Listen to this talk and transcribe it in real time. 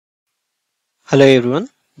Hello everyone,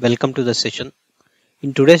 welcome to the session.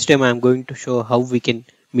 In today's demo, I am going to show how we can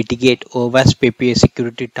mitigate OWASP API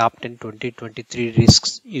Security Top 10 2023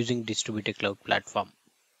 risks using distributed cloud platform.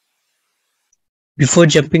 Before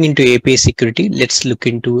jumping into API security, let's look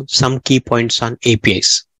into some key points on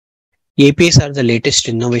APIs. APIs are the latest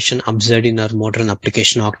innovation observed in our modern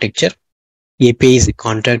application architecture. API is a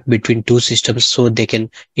contract between two systems so they can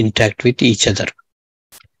interact with each other.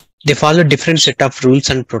 They follow different set of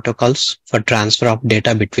rules and protocols for transfer of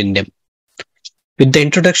data between them. With the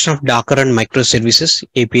introduction of Docker and microservices,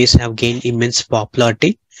 APIs have gained immense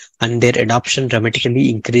popularity and their adoption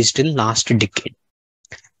dramatically increased in last decade.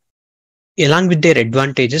 Along with their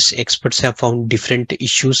advantages, experts have found different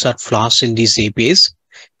issues or flaws in these APIs.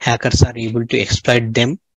 Hackers are able to exploit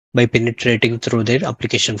them by penetrating through their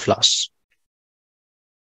application flaws.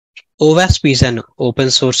 OWASP is an open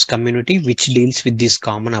source community which deals with these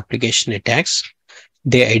common application attacks.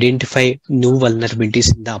 They identify new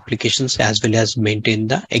vulnerabilities in the applications as well as maintain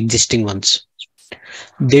the existing ones.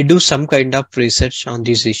 They do some kind of research on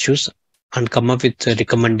these issues and come up with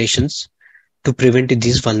recommendations to prevent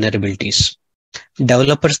these vulnerabilities.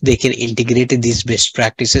 Developers, they can integrate these best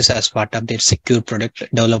practices as part of their secure product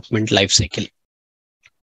development lifecycle.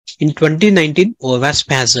 In 2019,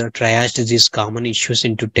 OWASP has triaged these common issues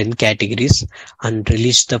into 10 categories and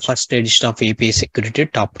released the first edition of API Security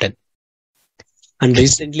Top 10. And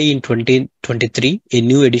recently in 2023, a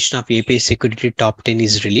new edition of API Security Top 10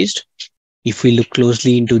 is released. If we look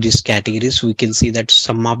closely into these categories, we can see that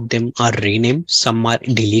some of them are renamed, some are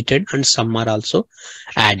deleted, and some are also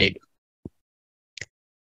added.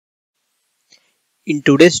 In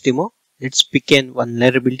today's demo, let's pick a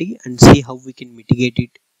vulnerability and see how we can mitigate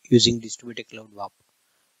it using distributed cloud WAP.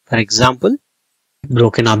 For example,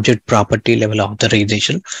 broken object property level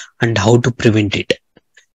authorization and how to prevent it.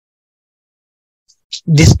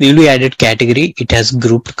 This newly added category, it has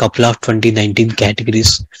grouped a couple of 2019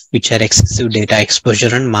 categories which are excessive data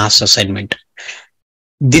exposure and mass assignment.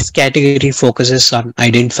 This category focuses on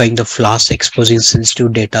identifying the flaws exposing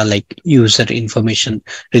sensitive data like user information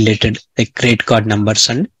related like credit card numbers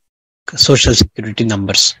and social security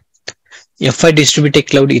numbers. FI distributed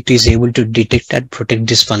cloud, it is able to detect and protect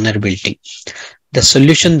this vulnerability. The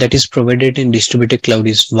solution that is provided in distributed cloud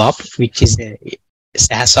is WAP, which is a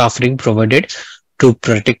SaaS offering provided to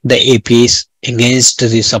protect the APIs against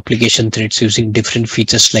these application threats using different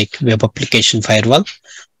features like web application firewall,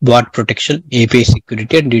 bot protection, API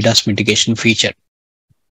security, and DDoS mitigation feature.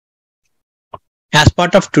 As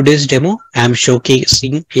part of today's demo, I am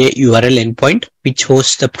showcasing a URL endpoint which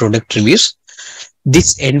hosts the product reviews.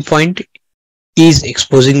 This endpoint is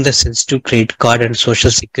exposing the sensitive credit card and social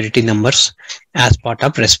security numbers as part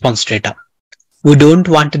of response data. We don't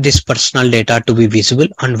want this personal data to be visible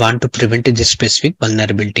and want to prevent this specific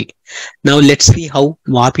vulnerability. Now let's see how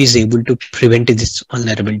WAP is able to prevent this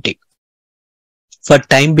vulnerability. For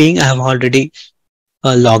time being, I have already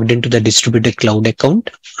logged into the distributed cloud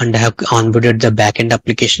account and I have onboarded the backend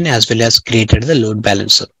application as well as created the load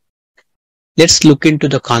balancer. Let's look into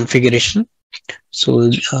the configuration. So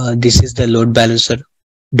this is the load balancer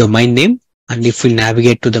domain name, and if we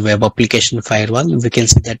navigate to the web application firewall, we can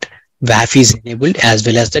see that WAF is enabled as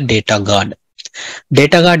well as the data guard.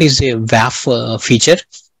 Data guard is a WAF feature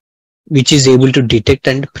which is able to detect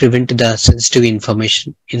and prevent the sensitive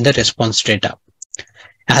information in the response data.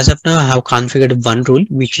 As of now, I have configured one rule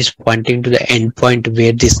which is pointing to the endpoint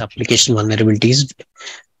where this application vulnerabilities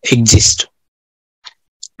exist.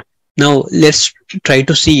 Now let's try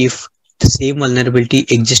to see if the same vulnerability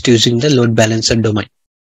exists using the load balancer domain.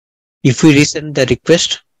 If we resend the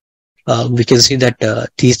request, we can see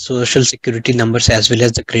that these social security numbers as well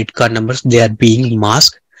as the credit card numbers, they are being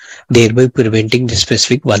masked, thereby preventing the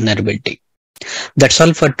specific vulnerability. That's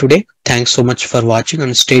all for today. Thanks so much for watching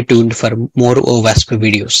and stay tuned for more OWASP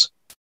videos.